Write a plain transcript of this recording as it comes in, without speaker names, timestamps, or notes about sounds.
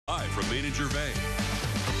from Main and Gervais.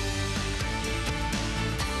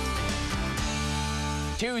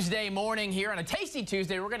 Tuesday morning here on a tasty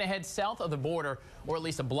Tuesday. We're going to head south of the border, or at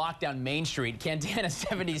least a block down Main Street. Cantina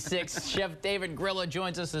 76. Chef David Grillo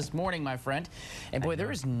joins us this morning, my friend. And boy,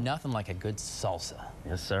 there is nothing like a good salsa.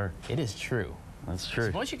 Yes, sir. It is true. That's true.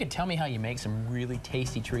 Suppose you could tell me how you make some really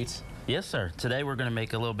tasty treats? Yes, sir. Today we're going to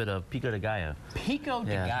make a little bit of pico de gallo. Pico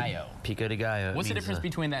de gallo. Pico de gallo. What's the difference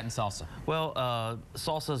between that and salsa? Well,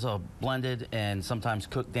 salsa's blended and sometimes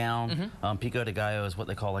cooked down. Pico de gallo is what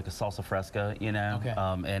they call like a salsa fresca, you know. Okay.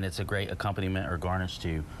 And it's a great accompaniment or garnish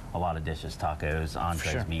to a lot of dishes, tacos,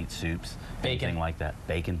 entrees, Sure. meat, soups, Bacon. anything like that.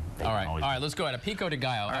 Bacon. All right, let's go ahead. A pico de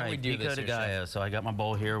gallo. How do we do this pico de here, gallo. Chef? So I got my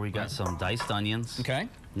bowl here. We got some diced onions. Okay.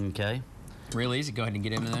 Okay. Real easy. Go ahead and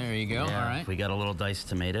get in there. There you go. Yeah, All right. we got a little diced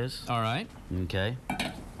tomatoes. All right. Okay.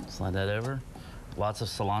 Slide that over. Lots of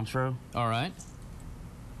cilantro. All right.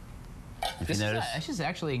 If you notice, This is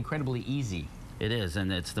actually incredibly easy. it is,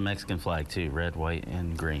 and it's the Mexican flag too, red, white,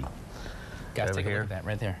 and green. Guys, Over take a here. look at that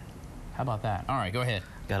right there. How about that? All right, go ahead.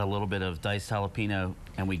 Got a little bit of diced jalapeno,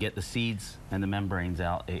 and we get the seeds and the membranes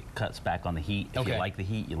out. It cuts back on the heat. If Okay. you like the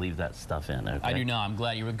heat, you leave that stuff in. Okay? I do not. I'm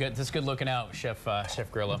glad you were good. This is good looking out, Chef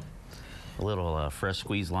Grillo. A little fresh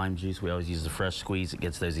squeezed lime juice. We always use the fresh squeeze. It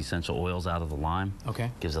gets those essential oils out of the lime. Okay.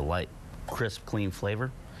 Gives a light, crisp, clean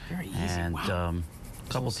flavor. Very easy. And wow. a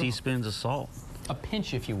couple teaspoons of salt. A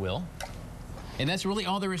pinch, if you will. And that's really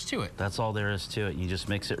all there is to it. That's all there is to it. You just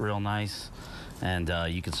mix it real nice, and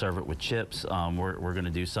you can serve it with chips. We're going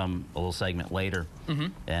to do a little segment later,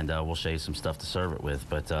 and we'll show you some stuff to serve it with.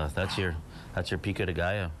 But that's your pico de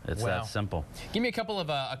gallo. It's that simple. Give me a couple of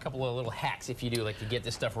little hacks, if you do, like to get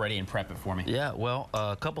this stuff ready and prep it for me. Yeah, well,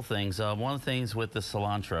 a couple things. One of the things with the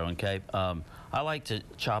cilantro, okay, I like to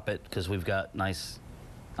chop it because we've got nice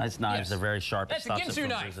knives. Yes. They're very sharp. That's a Ginsu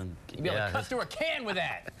knife. You'll be able to cut through a can with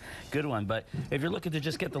that. Good one. But if you're looking to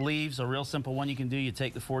just get the leaves, a real simple one you can do, you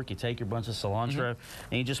take the fork, you take your bunch of cilantro,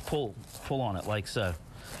 and you just pull on it like so.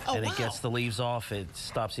 Oh, and wow. it gets the leaves off. It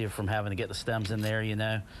stops you from having to get the stems in there, you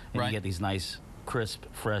know. And you get these nice, crisp,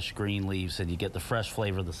 fresh green leaves, and you get the fresh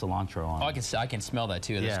flavor of the cilantro on it. Oh, I can smell that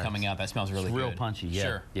too. That's coming out. That smells really it's good. real punchy, yeah.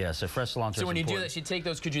 Sure. Yeah, so fresh cilantro. So when you do that, you take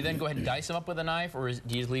those, could you then go ahead and dice them up with a knife, or do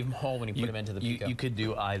you just leave them whole when you put them into the pico? You could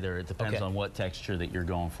do either. It depends on what texture that you're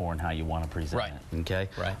going for and how you want to present it. Okay.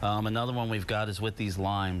 Right. Another one we've got is with these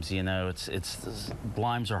limes. You know,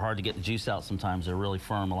 limes are hard to get the juice out sometimes. They're really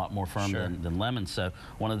firm, a lot more firm than lemons. So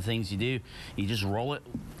one of the things you do, you just roll it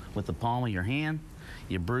with the palm of your hand.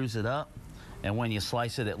 You bruise it up. And when you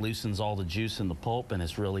slice it, it loosens all the juice in the pulp, and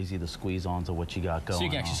it's real easy to squeeze onto what you got going on. So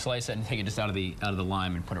you can actually slice it and take it just out of the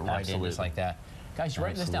lime and put it right in, just like that. Guys, you're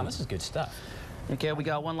writing this down. This is good stuff. Okay, we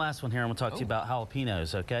got one last one here. I'm going to talk to you about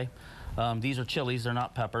jalapenos, okay? These are chilies. They're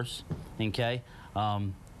not peppers, okay?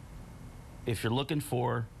 If you're looking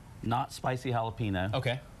for not spicy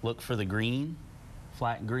jalapeno, look for the green,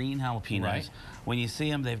 flat green jalapenos. Right. When you see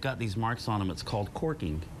them, they've got these marks on them. It's called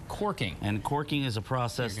corking. Corking. And corking is a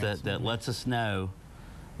process that lets us know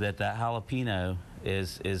that jalapeno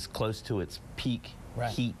is close to its peak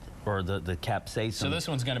heat, or the capsaicin. So this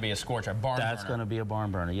one's going to be a scorcher, a barn burner. That's going to be a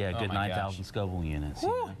barn burner. Yeah, good 9,000 Scoville units. You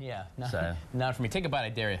know? Yeah. Not for me. Take a bite, I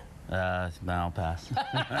dare you. No, I'll pass.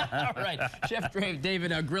 All right. Chef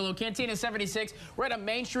David Grillo, Cantina 76. We're at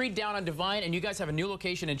Main Street down on Divine, and you guys have a new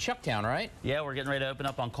location in Chucktown, right? Yeah, we're getting ready to open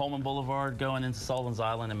up on Coleman Boulevard, going into Sullivan's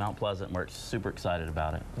Island and Mount Pleasant. We're super excited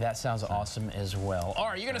about it. That sounds awesome as well. All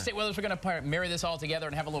right, you're going to stay with us. We're going to marry this all together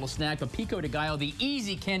and have a little snack. But pico de gallo, the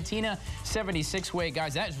easy Cantina 76 way.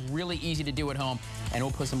 Guys, that is really easy to do at home. And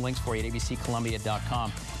we'll put some links for you at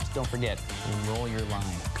abccolumbia.com. Just don't forget, roll your lime.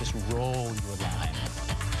 Just roll your lime.